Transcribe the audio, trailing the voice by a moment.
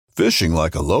Fishing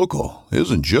like a local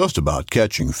isn't just about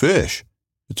catching fish.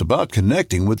 It's about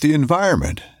connecting with the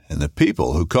environment and the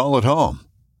people who call it home.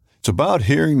 It's about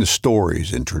hearing the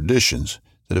stories and traditions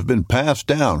that have been passed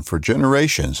down for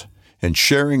generations and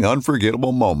sharing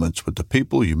unforgettable moments with the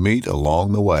people you meet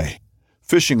along the way.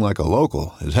 Fishing like a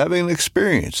local is having an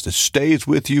experience that stays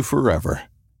with you forever.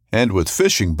 And with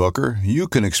Fishing Booker, you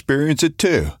can experience it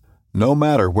too, no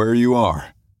matter where you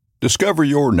are. Discover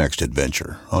your next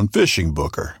adventure on Fishing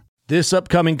Booker. This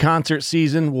upcoming concert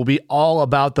season will be all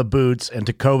about the boots, and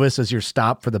Decoys is your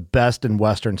stop for the best in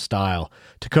Western style.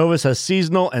 Decoys has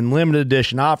seasonal and limited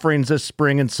edition offerings this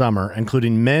spring and summer,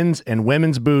 including men's and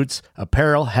women's boots,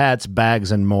 apparel, hats,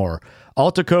 bags, and more.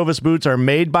 All Decoys boots are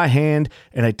made by hand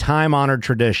in a time-honored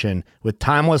tradition with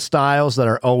timeless styles that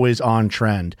are always on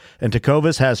trend. And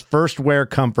Decoys has first wear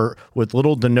comfort with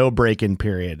little to no break-in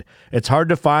period. It's hard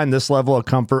to find this level of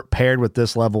comfort paired with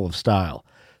this level of style.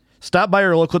 Stop by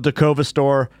your local Decoys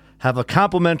store, have a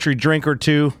complimentary drink or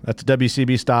two, that's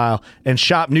WCB style, and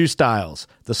shop new styles.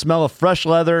 The smell of fresh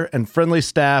leather and friendly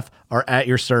staff are at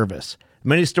your service.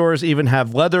 Many stores even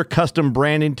have leather custom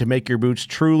branding to make your boots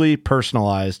truly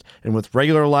personalized. And with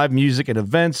regular live music and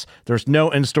events, there's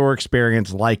no in-store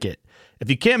experience like it.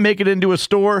 If you can't make it into a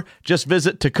store, just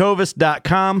visit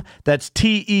tecovas.com. That's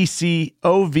TECOVAS.com.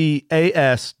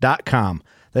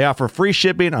 They offer free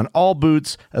shipping on all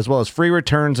boots, as well as free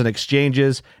returns and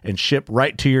exchanges, and ship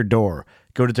right to your door.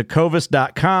 Go to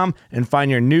tecovas.com and find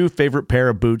your new favorite pair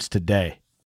of boots today.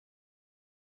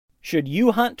 Should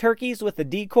you hunt turkeys with a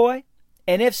decoy?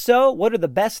 And if so, what are the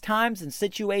best times and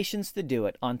situations to do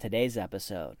it on today's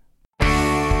episode?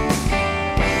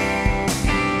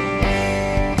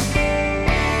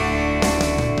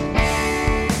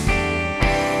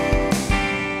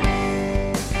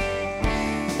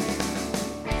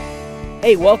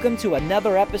 Hey, welcome to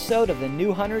another episode of the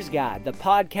New Hunter's Guide, the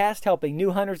podcast helping new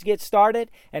hunters get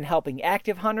started and helping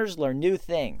active hunters learn new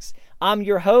things. I'm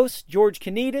your host, George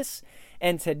Kanitas,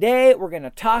 and today we're going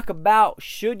to talk about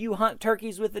should you hunt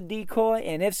turkeys with a decoy,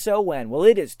 and if so, when? Well,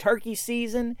 it is turkey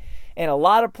season in a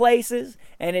lot of places,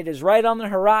 and it is right on the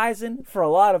horizon for a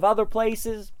lot of other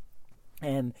places,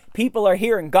 and people are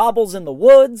hearing gobbles in the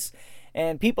woods,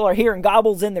 and people are hearing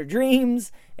gobbles in their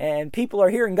dreams, and people are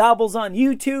hearing gobbles on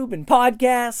YouTube and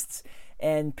podcasts,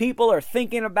 and people are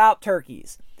thinking about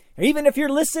turkeys. Even if you're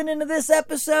listening to this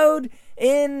episode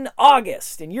in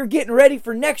August and you're getting ready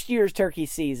for next year's turkey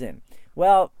season,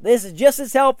 well, this is just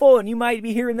as helpful, and you might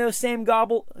be hearing those same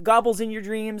gobbles in your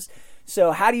dreams.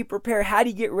 So how do you prepare? How do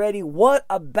you get ready? What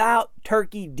about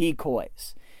turkey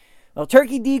decoys? Well,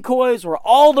 turkey decoys were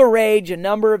all the rage a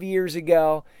number of years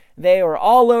ago. They were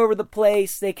all over the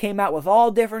place. They came out with all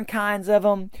different kinds of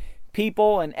them.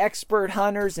 People and expert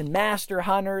hunters and master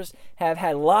hunters have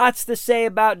had lots to say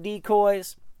about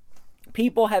decoys.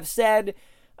 People have said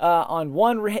on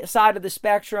one side of the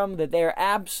spectrum that they're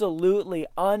absolutely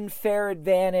unfair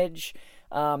advantage.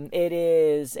 It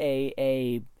is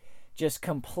a just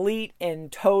complete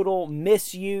and total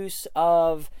misuse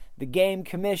of the Game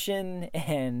Commission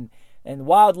and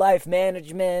wildlife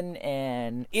management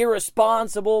and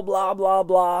irresponsible, blah, blah,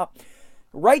 blah.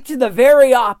 Right to the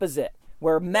very opposite,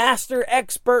 where master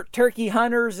expert turkey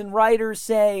hunters and writers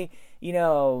say, you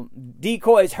know,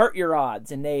 decoys hurt your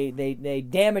odds and they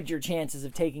damage your chances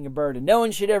of taking a bird, and no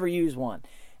one should ever use one.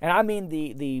 And I mean,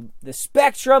 the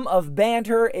spectrum of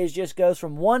banter just goes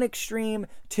from one extreme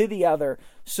to the other.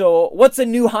 So what's a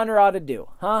new hunter ought to do,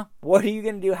 huh? What are you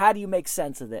going to do? How do you make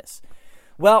sense of this?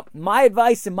 Well, my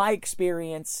advice and my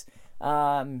experience,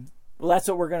 that's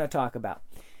what we're going to talk about.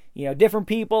 You know, different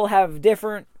people have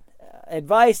different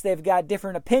advice. They've got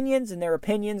different opinions, and their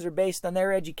opinions are based on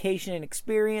their education and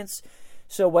experience.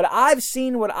 So what I've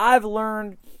seen, what I've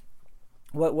learned,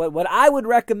 what I would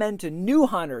recommend to new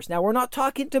hunters. Now, we're not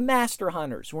talking to master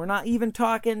hunters. We're not even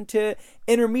talking to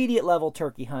intermediate level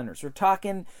turkey hunters. We're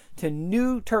talking to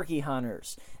new turkey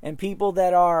hunters and people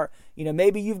that are, you know,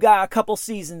 maybe you've got a couple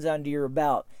seasons under your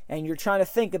belt and you're trying to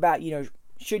think about, you know,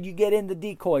 should you get into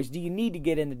decoys? Do you need to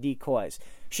get into decoys?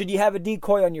 Should you have a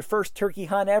decoy on your first turkey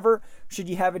hunt ever? Should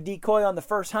you have a decoy on the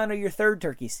first hunt of your third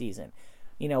turkey season?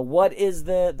 You know, what's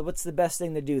the best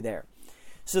thing to do there?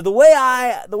 So the way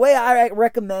I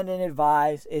recommend and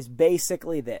advise is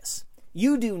basically this.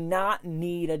 You do not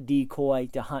need a decoy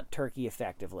to hunt turkey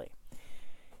effectively.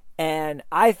 And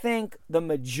I think the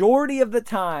majority of the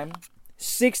time,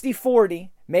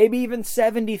 60-40, maybe even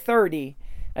 70-30,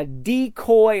 a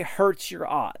decoy hurts your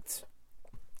odds.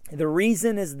 The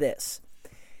reason is this.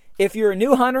 If you're a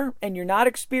new hunter and you're not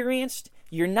experienced,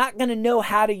 you're not going to know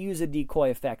how to use a decoy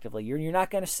effectively. You're not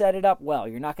going to set it up well.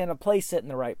 You're not going to place it in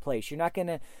the right place. You're not going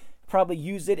to probably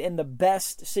use it in the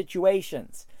best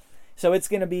situations. So it's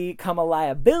going to become a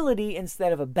liability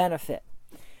instead of a benefit.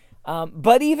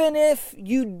 But even if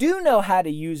you do know how to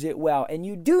use it well and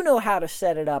you do know how to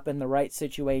set it up in the right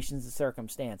situations and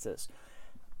circumstances,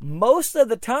 most of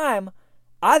the time,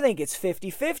 I think it's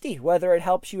 50-50 whether it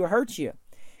helps you or hurts you.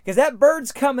 Because that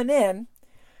bird's coming in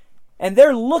and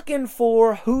they're looking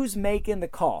for who's making the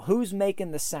call, who's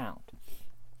making the sound.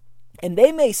 And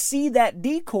they may see that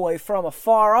decoy from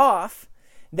afar off.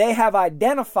 They have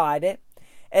identified it.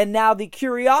 And now the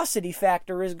curiosity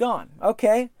factor is gone.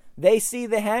 Okay, they see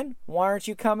the hen. Why aren't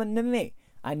you coming to me?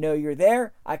 I know you're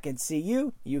there. I can see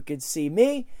you. You can see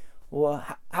me. Well,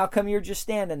 how come you're just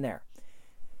standing there?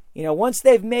 Once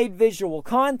they've made visual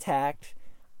contact,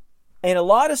 in a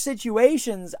lot of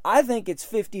situations, I think it's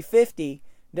 50-50.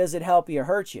 Does it help you or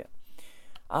hurt you?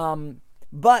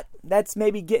 But that's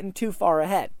maybe getting too far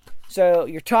ahead. So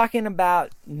you're talking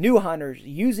about new hunters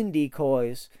using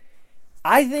decoys.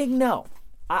 I think no.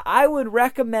 I would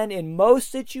recommend in most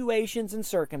situations and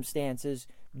circumstances,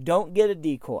 don't get a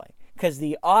decoy. Because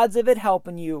the odds of it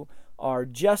helping you are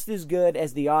just as good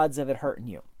as the odds of it hurting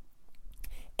you.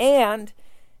 And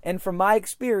from my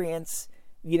experience,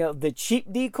 the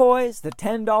cheap decoys, the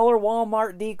 $10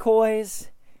 Walmart decoys,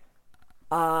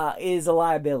 is a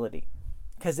liability.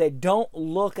 Because they don't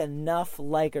look enough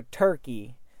like a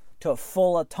turkey to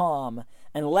fool a tom.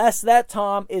 Unless that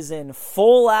tom is in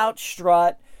full out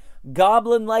strut,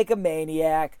 gobbling like a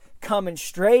maniac, coming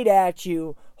straight at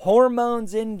you,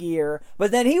 hormones in gear. But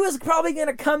then he was probably going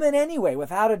to come in anyway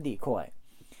without a decoy.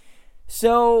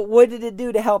 So what did it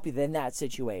do to help you in that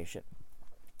situation?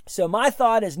 So my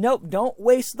thought is, nope, don't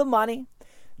waste the money.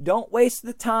 Don't waste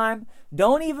the time.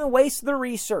 Don't even waste the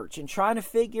research and trying to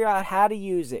figure out how to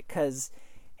use it, because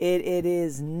it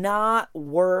is not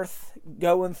worth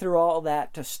going through all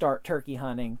that to start turkey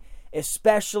hunting,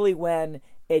 especially when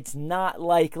it's not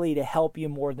likely to help you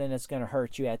more than it's going to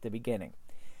hurt you at the beginning.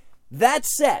 That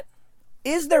said,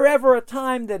 is there ever a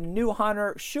time that a new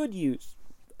hunter should use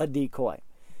a decoy?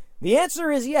 The answer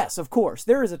is yes, of course.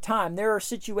 There is a time. There are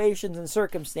situations and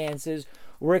circumstances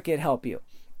where it could help you.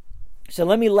 So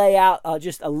let me lay out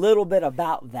just a little bit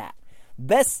about that.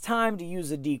 Best time to use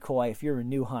a decoy if you're a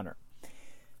new hunter.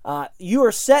 You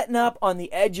are setting up on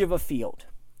the edge of a field,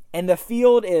 and the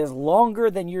field is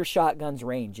longer than your shotgun's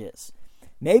range is.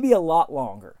 Maybe a lot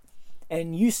longer.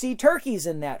 And you see turkeys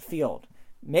in that field.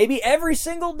 Maybe every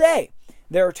single day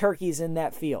there are turkeys in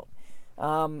that field.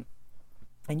 And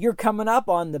you're coming up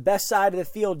on the best side of the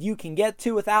field you can get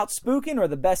to without spooking, or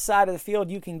the best side of the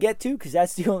field you can get to because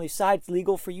that's the only side it's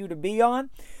legal for you to be on,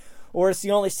 or it's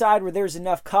the only side where there's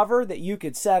enough cover that you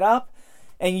could set up,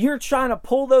 and you're trying to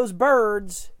pull those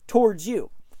birds towards you.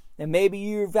 And maybe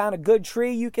you've found a good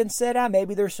tree you can set out.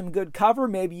 Maybe there's some good cover.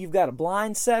 Maybe you've got a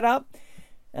blind set up.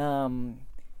 And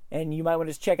you might want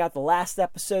to just check out the last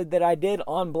episode that I did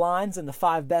on blinds and the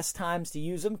 5 best times to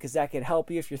use them, because that could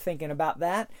help you if you're thinking about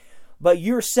that. But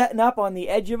you're setting up on the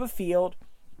edge of a field,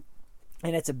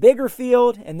 and it's a bigger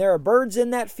field, and there are birds in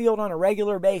that field on a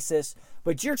regular basis,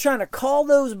 but you're trying to call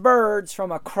those birds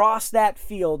from across that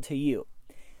field to you.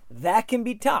 That can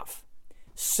be tough.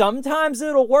 Sometimes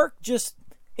it'll work just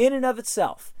in and of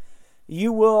itself.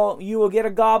 You will get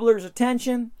a gobbler's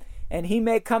attention, and he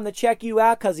may come to check you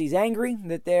out because he's angry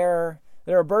that there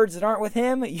are birds that aren't with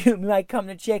him. You might come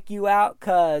to check you out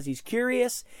because he's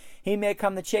curious. He may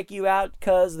come to check you out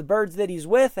because the birds that he's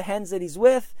with, the hens that he's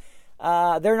with,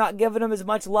 they're not giving him as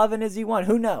much loving as he wants.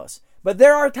 Who knows? But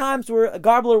there are times where a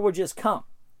gobbler will just come.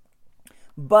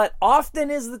 But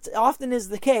often is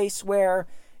the case where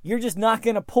you're just not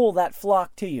going to pull that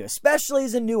flock to you, especially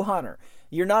as a new hunter.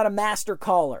 You're not a master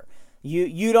caller.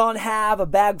 You don't have a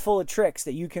bag full of tricks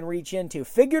that you can reach into,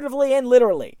 figuratively and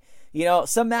literally.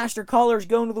 Some master callers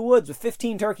go into the woods with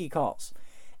 15 turkey calls,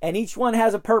 and each one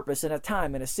has a purpose and a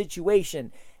time and a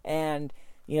situation, and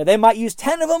they might use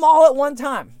 10 of them all at one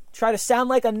time. Try to sound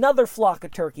like another flock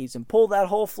of turkeys and pull that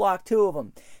whole flock to of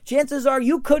them. Chances are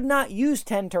you could not use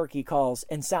 10 turkey calls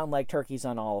and sound like turkeys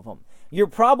on all of them. You're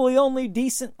probably only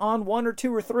decent on 1 or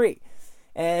 2 or 3.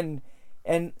 And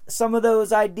some of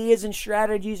those ideas and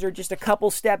strategies are just a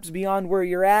couple steps beyond where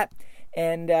you're at.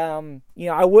 And,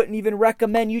 I wouldn't even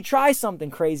recommend you try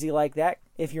something crazy like that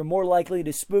if you're more likely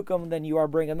to spook them than you are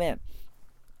bring them in.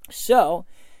 So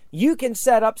you can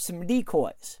set up some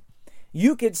decoys.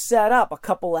 You could set up a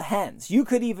couple of hens. You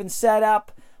could even set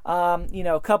up,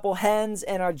 a couple hens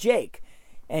and a jake.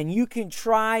 And you can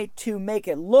try to make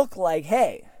it look like,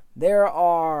 hey, there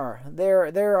are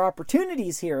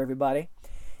opportunities here, everybody.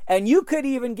 And you could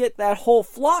even get that whole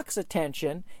flock's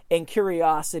attention and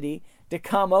curiosity to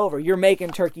come over. You're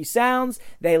making turkey sounds.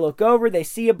 They look over, they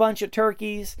see a bunch of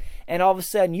turkeys, and all of a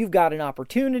sudden you've got an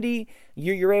opportunity.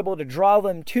 You're able to draw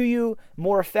them to you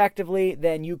more effectively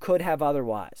than you could have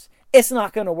otherwise. It's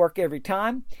not going to work every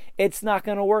time. It's not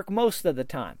going to work most of the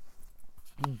time.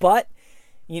 But,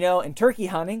 in turkey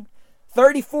hunting,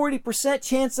 30-40%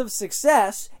 chance of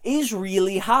success is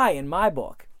really high in my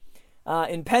book.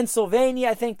 In Pennsylvania,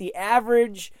 I think the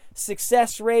average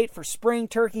success rate for spring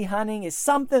turkey hunting is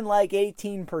something like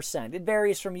 18%. It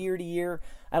varies from year to year.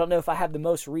 I don't know if I have the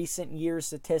most recent year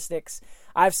statistics.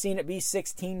 I've seen it be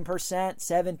 16%,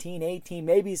 17, 18,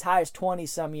 maybe as high as 20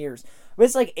 some years. But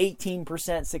it's like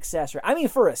 18% success rate. I mean,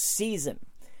 for a season,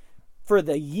 for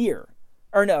the year.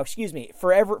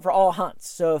 For all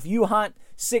hunts. So if you hunt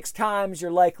 6 times,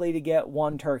 you're likely to get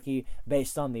 1 turkey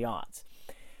based on the odds.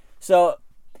 So,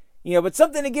 but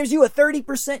something that gives you a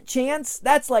 30% chance,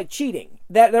 that's like cheating.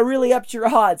 That really ups your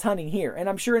odds hunting here. And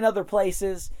I'm sure in other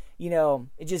places,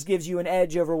 it just gives you an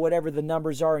edge over whatever the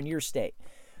numbers are in your state.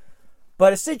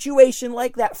 But a situation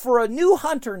like that, for a new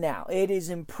hunter now, it is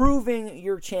improving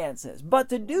your chances. But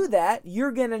to do that,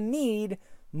 you're going to need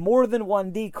more than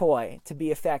 1 decoy to be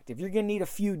effective. You're going to need a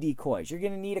few decoys. You're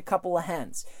going to need a couple of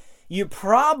hens. You're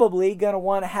probably going to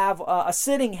want to have a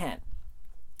sitting hen.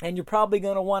 And you're probably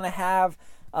going to want to have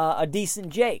a decent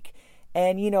jake.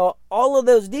 And, all of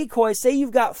those decoys, say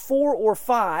you've got 4 or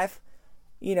 5,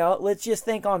 let's just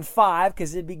think on 5,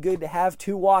 because it'd be good to have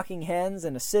 2 walking hens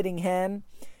and a sitting hen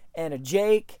and a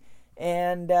jake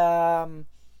and,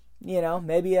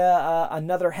 maybe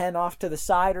another hen off to the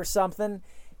side or something.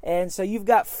 And so you've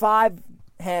got 5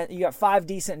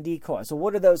 decent decoys. So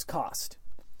what do those cost?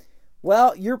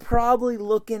 Well, you're probably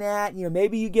looking at,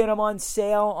 maybe you get them on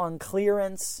sale on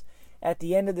clearance at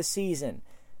the end of the season.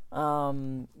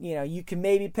 You can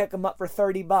maybe pick them up for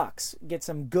 $30, get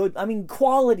some good,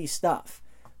 quality stuff,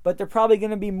 but they're probably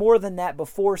going to be more than that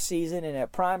before season and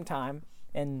at prime time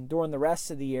and during the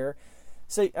rest of the year.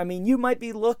 So, you might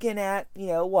be looking at,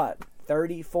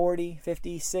 30, 40,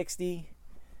 50, 60,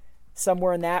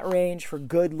 somewhere in that range for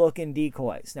good looking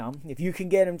decoys. Now, if you can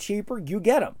get them cheaper, you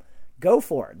get them. Go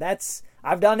for it.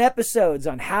 I've done episodes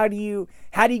on how do you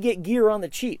get gear on the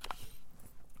cheap.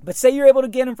 But say you're able to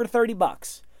get them for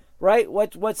 $30, right?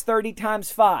 What's 30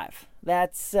 times 5?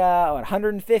 That's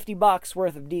 $150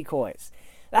 worth of decoys.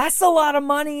 That's a lot of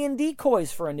money in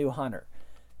decoys for a new hunter.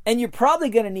 And you're probably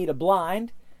going to need a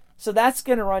blind. So that's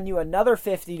going to run you another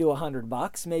 $50 to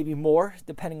 $100, maybe more,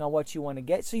 depending on what you want to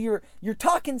get. So you're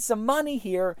talking some money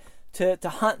here to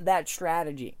hunt that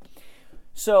strategy.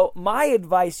 So my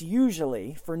advice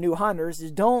usually for new hunters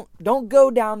is don't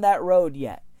go down that road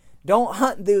yet. Don't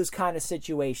hunt those kind of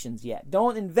situations yet.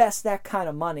 Don't invest that kind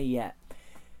of money yet.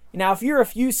 Now, if you're a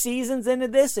few seasons into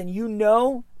this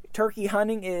and turkey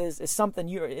hunting is something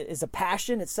is a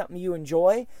passion, it's something you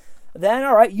enjoy, then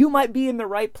all right, you might be in the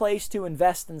right place to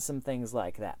invest in some things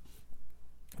like that.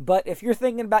 But if you're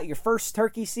thinking about your first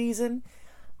turkey season,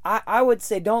 I would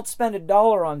say don't spend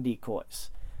 $1 on decoys.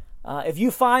 If you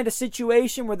find a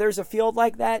situation where there's a field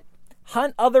like that,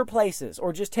 hunt other places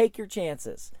or just take your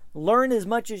chances. Learn as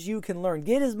much as you can learn.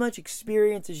 Get as much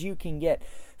experience as you can get.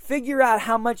 Figure out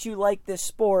how much you like this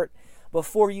sport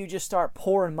before you just start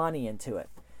pouring money into it.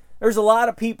 There's a lot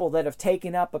of people that have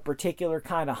taken up a particular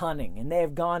kind of hunting, and they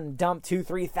have gone and dumped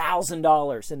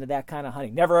 $2,000-$3,000 into that kind of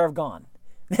hunting. Never have gone.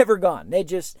 Never gone.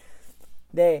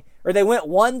 They went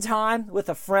one time with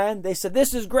a friend. They said,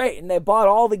 this is great. And they bought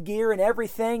all the gear and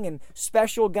everything and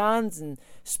special guns and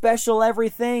special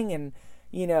everything and,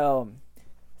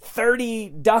 30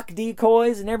 duck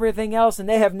decoys and everything else. And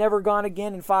they have never gone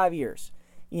again in 5 years.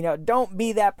 Don't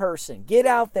be that person. Get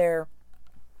out there.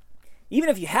 Even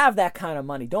if you have that kind of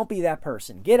money, don't be that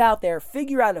person. Get out there,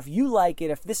 figure out if you like it,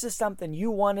 if this is something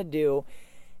you want to do,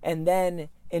 and then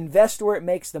invest where it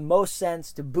makes the most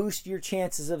sense to boost your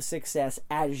chances of success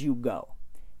as you go.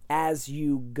 As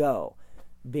you go,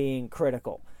 being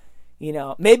critical.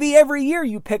 Maybe every year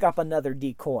you pick up another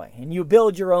decoy and you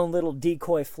build your own little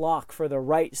decoy flock for the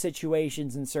right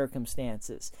situations and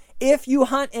circumstances. If you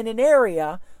hunt in an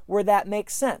area where that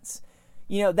makes sense.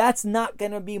 That's not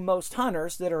going to be most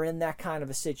hunters that are in that kind of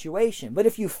a situation. But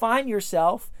if you find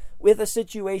yourself with a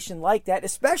situation like that,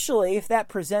 especially if that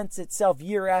presents itself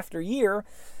year after year,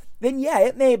 then yeah,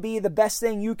 it may be the best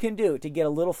thing you can do to get a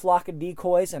little flock of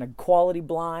decoys and a quality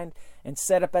blind and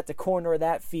set up at the corner of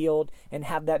that field and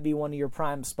have that be one of your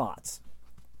prime spots.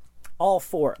 All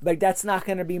for it. But that's not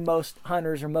going to be most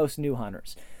hunters or most new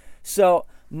hunters. So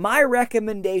my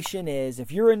recommendation is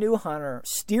if you're a new hunter,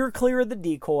 steer clear of the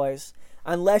decoys.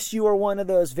 unless you are one of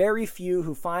those very few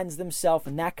who finds themselves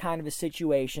in that kind of a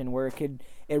situation where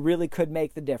it really could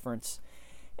make the difference.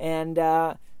 And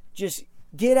just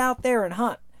get out there and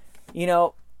hunt. You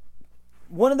know,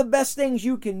 one of the best things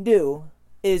you can do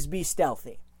is be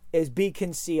stealthy, is be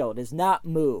concealed, is not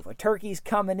move. A turkey's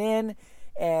coming in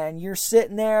and you're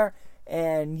sitting there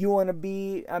and you want to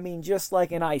be, just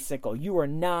like an icicle. You are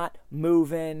not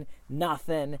moving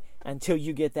nothing until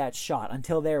you get that shot,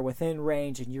 until they're within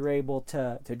range and you're able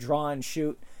to draw and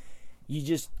shoot.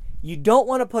 You don't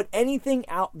want to put anything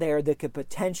out there that could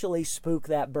potentially spook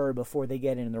that bird before they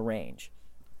get in the range.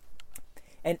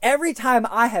 And every time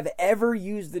I have ever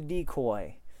used the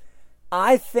decoy,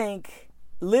 I think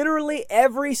literally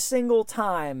every single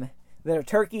time that a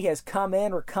turkey has come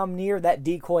in or come near, that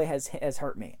decoy has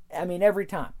hurt me. Every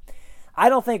time. I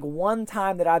don't think one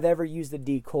time that I've ever used the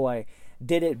decoy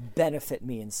did it benefit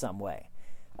me in some way.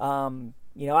 I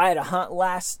had a hunt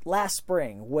last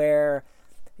spring where,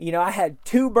 I had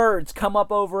 2 birds come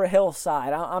up over a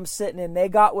hillside. I'm sitting and they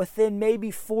got within maybe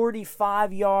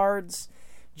 45 yards.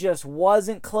 Just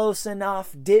wasn't close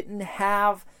enough, didn't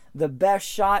have the best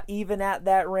shot even at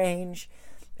that range.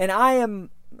 And I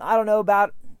don't know,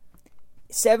 about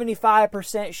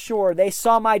 75% sure they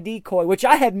saw my decoy, which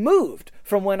I had moved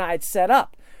from when I had set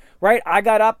up, right? I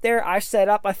got up there, I set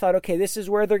up, I thought, okay, this is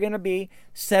where they're going to be,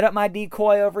 set up my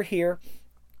decoy over here,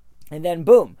 and then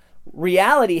boom,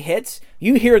 reality hits.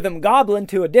 You hear them gobbling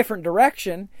to a different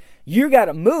direction. You got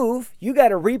to move. You got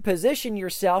to reposition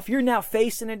yourself. You're now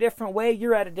facing a different way.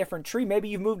 You're at a different tree. Maybe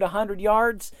you've moved 100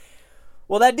 yards.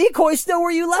 Well, that decoy is still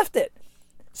where you left it.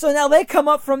 So now they come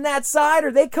up from that side,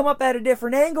 or they come up at a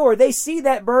different angle, or they see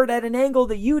that bird at an angle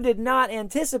that you did not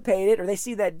anticipate it, or they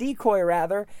see that decoy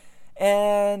rather,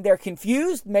 and they're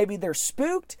confused. Maybe they're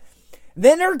spooked.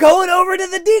 Then they're going over to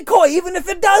the decoy, even if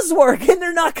it does work, and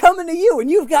they're not coming to you, and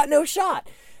you've got no shot.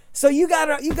 So you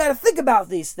gotta think about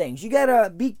these things. You gotta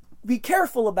be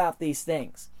careful about these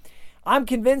things. I'm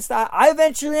convinced I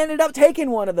eventually ended up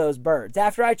taking one of those birds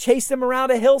after I chased them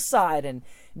around a hillside, and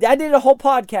I did a whole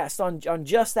podcast on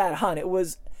just that hunt. It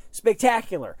was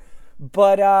spectacular.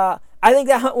 But I think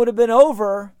that hunt would have been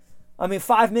over,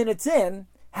 5 minutes in,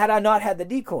 had I not had the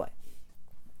decoy.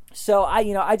 So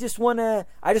I just want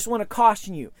to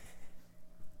caution you.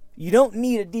 You don't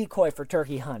need a decoy for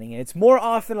turkey hunting, and it's more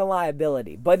often a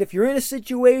liability. But if you're in a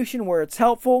situation where it's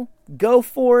helpful, go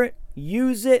for it,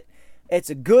 use it. It's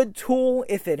a good tool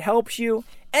if it helps you.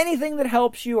 Anything that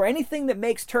helps you or anything that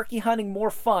makes turkey hunting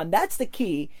more fun, that's the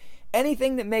key.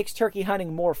 Anything that makes turkey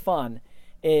hunting more fun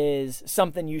is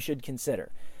something you should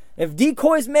consider. If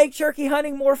decoys make turkey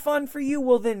hunting more fun for you,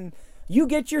 well then you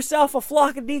get yourself a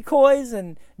flock of decoys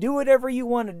and do whatever you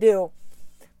want to do.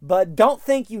 But don't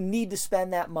think you need to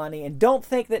spend that money, and don't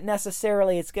think that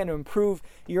necessarily it's going to improve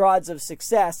your odds of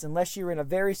success unless you're in a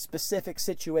very specific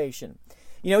situation.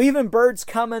 Even birds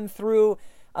coming through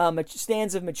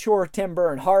stands of mature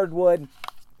timber and hardwood,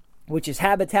 which is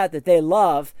habitat that they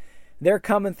love, they're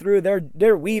coming through,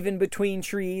 they're weaving between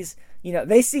trees.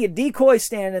 They see a decoy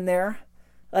standing there.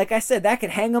 Like I said, that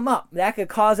could hang them up. That could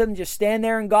cause them to just stand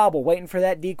there and gobble, waiting for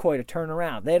that decoy to turn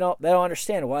around. They don't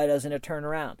understand why doesn't it turn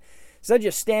around. So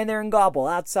just stand there and gobble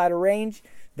outside of range,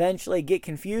 eventually get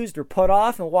confused or put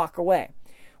off and walk away.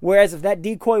 Whereas if that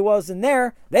decoy wasn't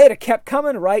there, they'd have kept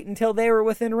coming right until they were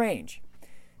within range.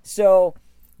 So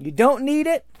you don't need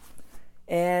it.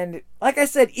 And like I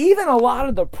said, even a lot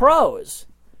of the pros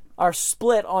are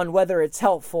split on whether it's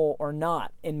helpful or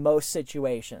not in most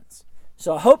situations.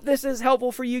 So I hope this is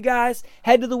helpful for you guys.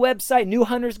 Head to the website,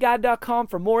 newhuntersguide.com,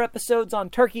 for more episodes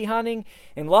on turkey hunting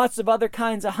and lots of other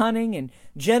kinds of hunting and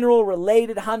general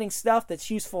related hunting stuff that's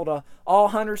useful to all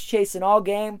hunters chasing all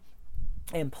game.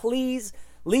 And please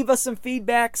leave us some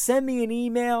feedback. Send me an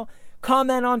email.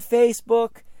 Comment on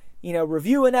Facebook.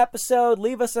 Review an episode.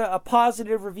 Leave us a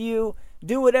positive review.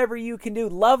 Do whatever you can do.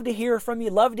 Love to hear from you.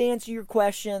 Love to answer your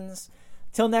questions.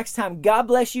 Till next time, God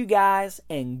bless you guys,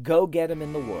 and go get them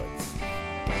in the woods.